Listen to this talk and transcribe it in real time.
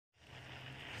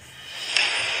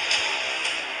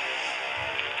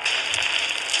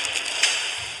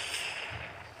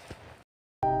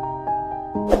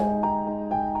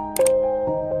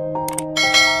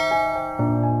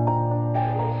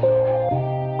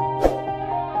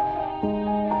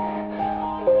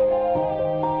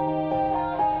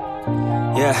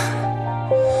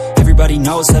Yeah. Everybody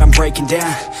knows that I'm breaking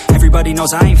down. Everybody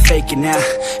knows I ain't faking now.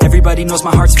 Everybody knows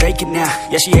my heart's vacant now.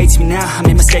 Yeah, she hates me now, I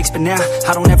made mistakes, but now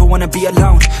I don't ever wanna be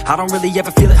alone. I don't really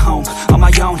ever feel at home. On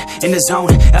my own, in the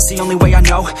zone, that's the only way I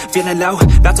know. Feeling low,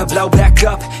 about to blow back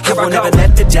up. I won't ever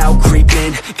let the doubt creep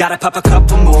in. Gotta pop a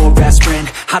couple more aspirin.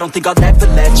 I don't think I'll ever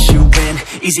let you in.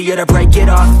 Easier to break it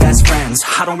off as friends.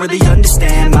 I don't really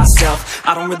understand myself.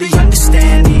 I don't really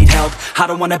understand, need help. I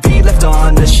don't wanna be left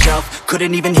on the shelf.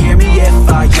 Couldn't even hear me if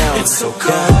I yelled. It's so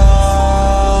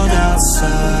cold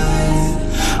outside,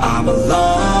 I'm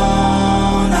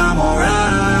alone, I'm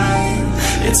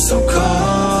alright. It's so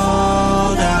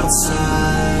cold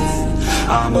outside,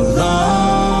 I'm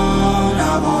alone,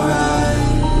 I'm alright.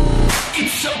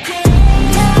 It's so cold.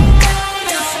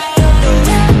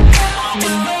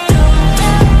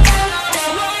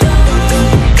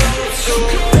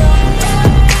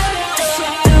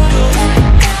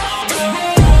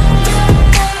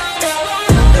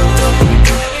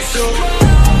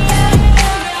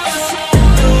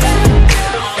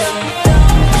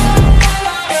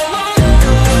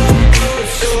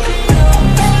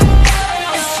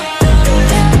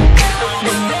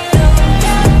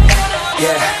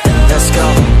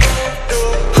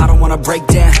 Break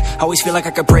down, always feel like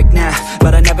I could break now,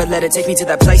 but I never let it take me to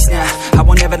that place now. I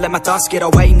won't ever let my thoughts get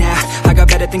away now. I got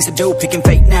better things to do, picking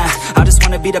fate now. I just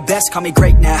wanna be the best, call me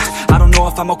great now. I don't know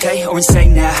if I'm okay or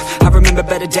insane now. I remember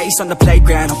better days on the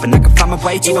playground, hoping I can find my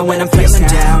way. Even when I'm feeling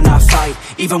down, I fight.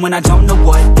 Even when I don't know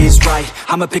what is right,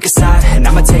 I'ma pick a side and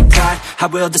I'ma take pride. I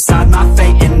will decide my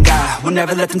fate and I will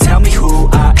never let them tell me who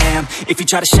I am. If you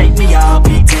try to shake me, I'll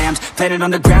be damned. Planet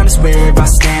on the ground is where I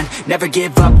stand. Never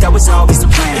give up, that was always the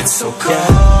plan. It's so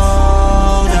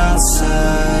cold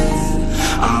outside,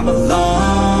 I'm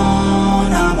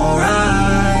alone, I'm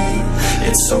alright.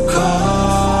 It's so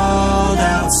cold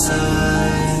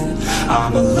outside,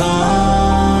 I'm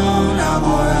alone, I'm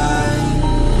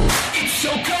alright. It's so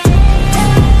cold.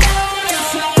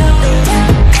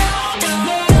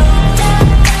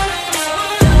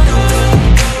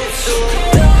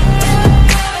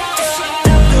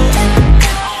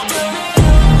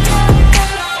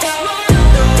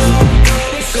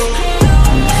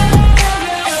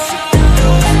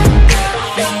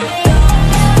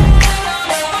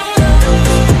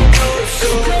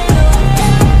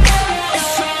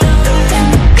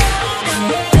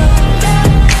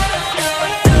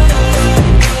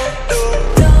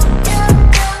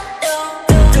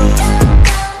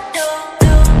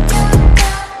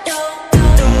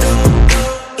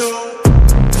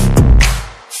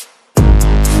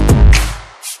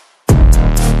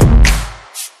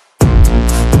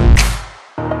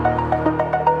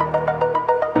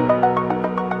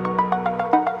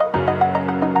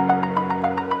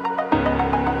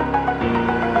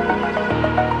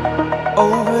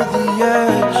 Over the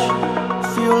edge,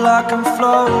 feel like I'm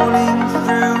floating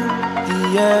through the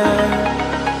air.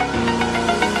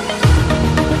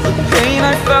 The pain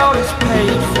I felt is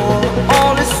paid for,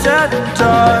 all is said and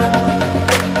done.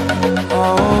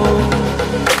 Oh,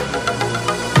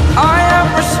 I am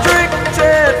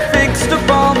restricted, fixed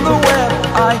upon the web.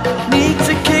 I need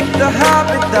to kick the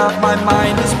habit that my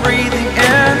mind is breathing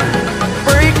in.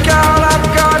 Break out, I've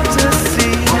got to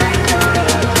see.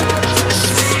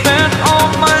 Spent all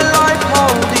my life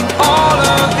holding all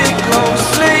of it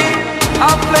closely.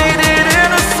 I played it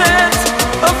innocent,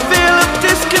 a feel of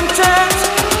discontent.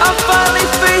 I'm finally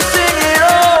facing it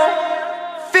all,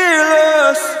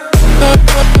 fearless.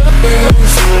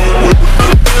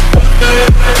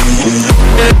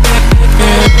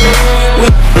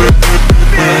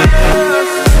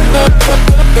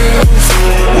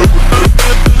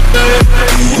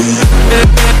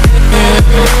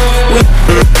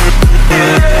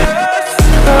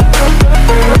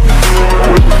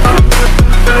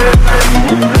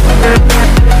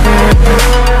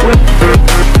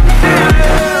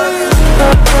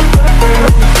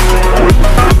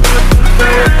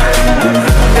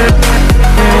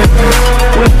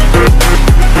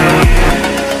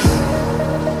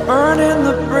 Burning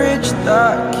the bridge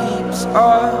that keeps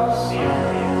us.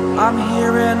 I'm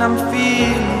here and I'm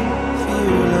feeling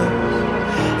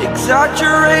fearless.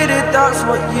 Exaggerated, that's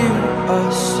what you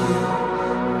assume.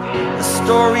 The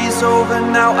story's over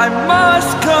now, I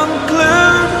must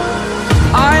conclude.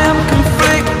 I am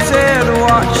conflicted,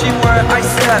 watching where I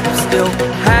step still,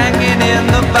 hanging in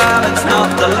the balance. Not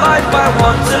the life I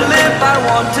want to live, I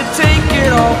want to take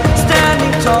it all.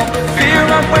 Standing tall, fear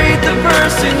I weighed the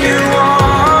person you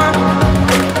are.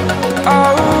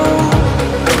 Oh,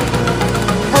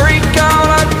 break out,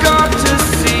 I've got to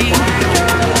see.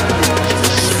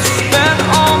 Spent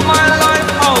all my life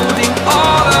holding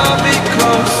all of it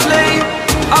close.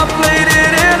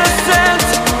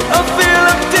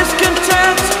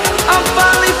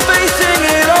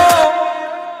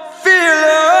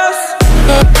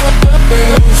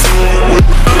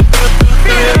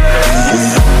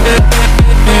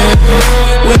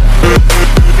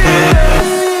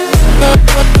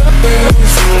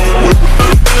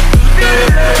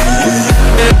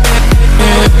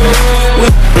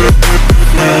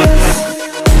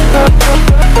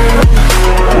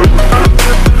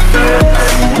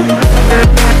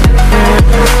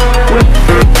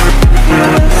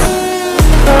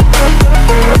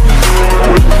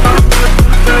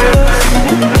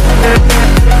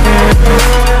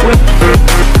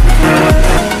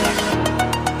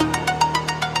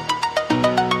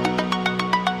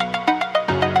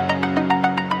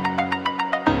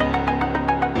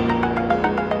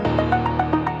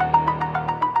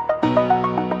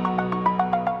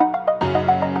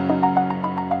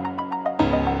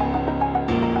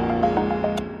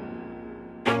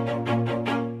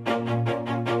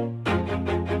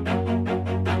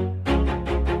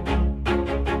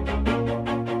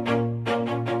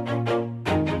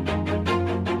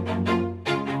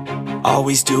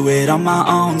 Always do it on my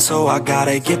own, so I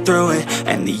gotta get through it.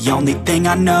 And the only thing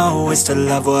I know is to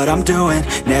love what I'm doing.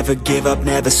 Never give up,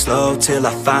 never slow, till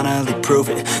I finally prove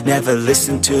it. Never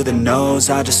listen to the no's,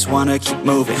 I just wanna keep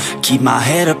moving. Keep my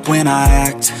head up when I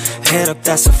act, head up,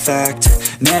 that's a fact.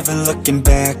 Never looking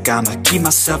back, I'ma keep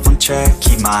myself on track.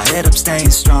 Keep my head up,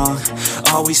 staying strong,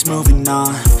 always moving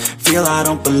on. Feel I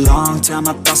don't belong, tell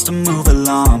my thoughts to move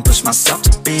along. Push myself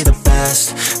to be the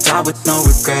best, die with no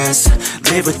regrets.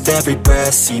 Live with every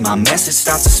breath, see my message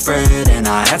start to spread. And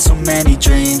I had so many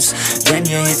dreams, then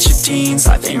you hit your teens.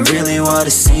 Life ain't really what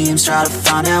it seems, try to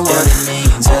find out what it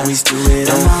means. Always do it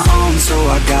on my own, so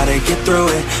I gotta get through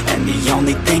it. And the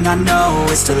only thing I know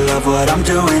is to love what I'm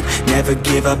doing. Never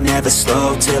give up, never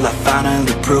slow, till I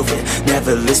finally prove it.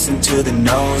 Never listen to the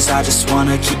no's, I just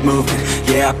wanna keep moving.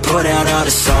 Yeah, I put out all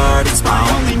this art, it's my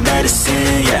only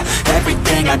medicine. Yeah,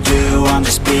 everything I do, I'm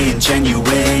just being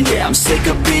genuine. Yeah, I'm sick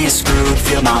of being screwed,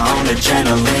 feel my own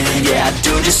adrenaline. Yeah, I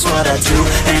do just what I do,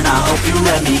 and I hope you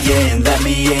let me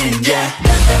in, yeah.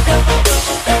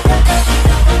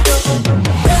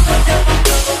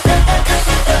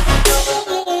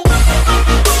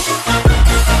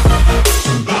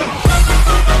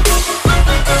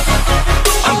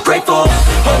 I'm grateful,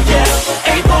 oh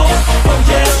yeah, able, oh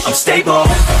yeah, I'm stable,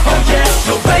 oh yeah,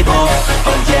 no label,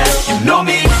 oh yeah, you know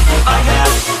me, I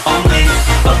have only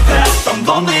a path, I'm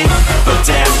lonely, but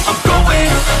damn, I'm going to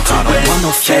win. I don't want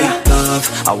no fake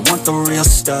love, I want the real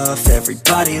stuff.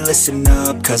 Everybody listen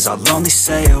up, cause I'll only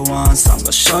say it once. I'm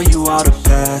gonna show you all the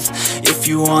path, if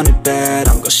you want it bad.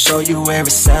 I'm gonna show you where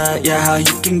it's at, yeah, how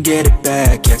you can get it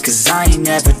back. Yeah, cause I ain't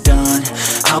never done,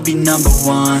 I'll be number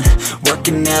one.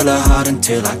 Working hella hard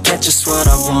until I get just what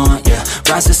I want, yeah.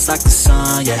 Rises like the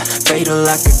sun, yeah, fatal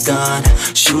like a gun.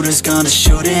 Shooters gonna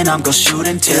shoot and I'm gonna shoot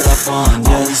until I won,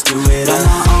 yeah. Always do it on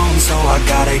my own, so I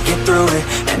gotta get through it.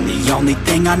 And the only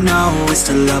thing I know is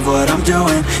to love what I'm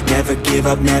doing. Never give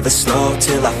up, never slow,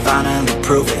 till I finally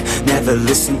prove it. Never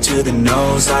listen to the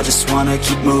no's, I just wanna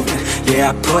keep moving.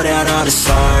 Yeah, I put out all this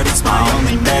art, it's my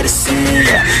only medicine.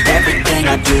 Yeah, everything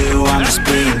I do, I'm just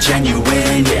being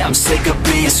genuine. Yeah, I'm sick of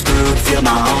being screwed, feel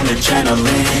my own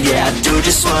adrenaline. Yeah, I do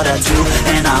just what I do,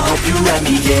 and I hope you let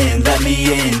me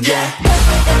in, yeah.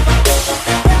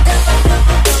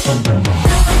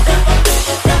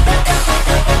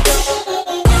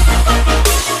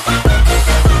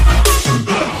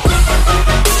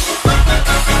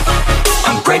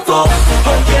 Grateful,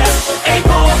 oh yeah,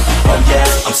 able, oh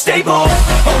yeah, I'm stable,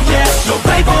 oh yeah, no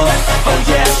label, oh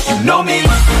yeah, you know me,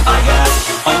 I have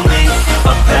only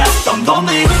a path, I'm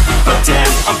lonely, but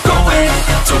damn, I'm going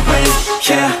to win,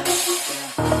 yeah.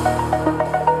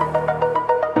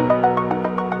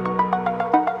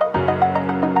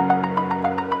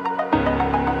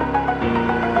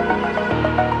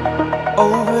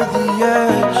 Over the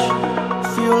edge,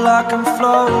 feel like I'm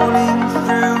floating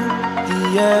through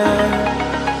the air.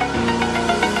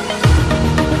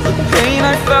 Pain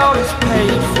I felt is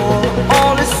paid for,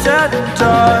 all is said and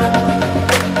done.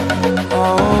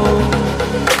 Oh,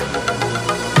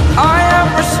 I am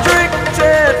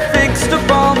restricted, fixed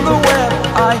upon the web.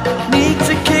 I need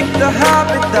to kick the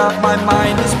habit that my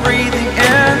mind is breathing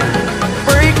in.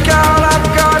 Break out, I've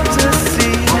got to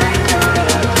see.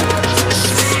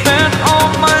 Spent all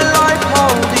my life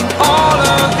holding all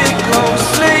of it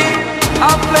closely.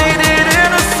 I played it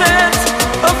innocent,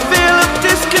 a feel of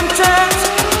discontent.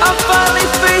 I'm finally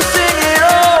facing it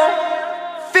all,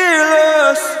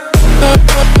 fearless.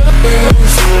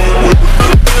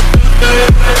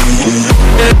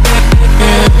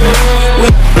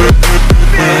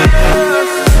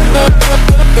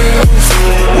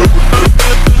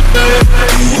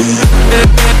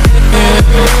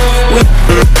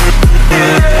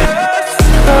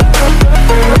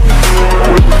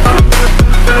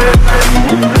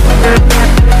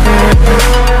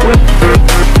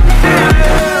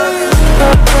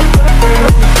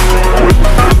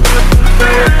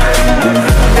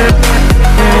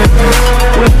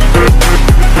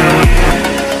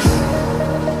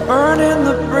 Burning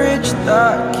the bridge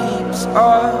that keeps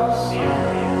us.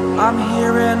 I'm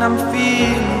here and I'm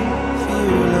feeling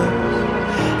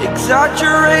fearless.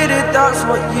 Exaggerated, that's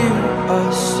what you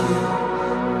assume.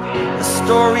 The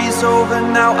story's over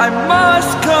now, I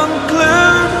must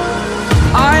conclude.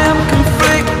 I am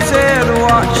conflicted,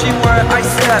 watching where I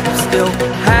step still,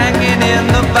 hanging in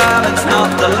the balance. Not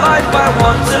the life I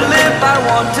want to live, I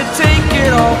want to take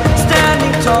it all.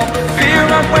 Standing tall, fear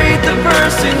I weighed the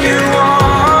person you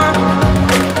are.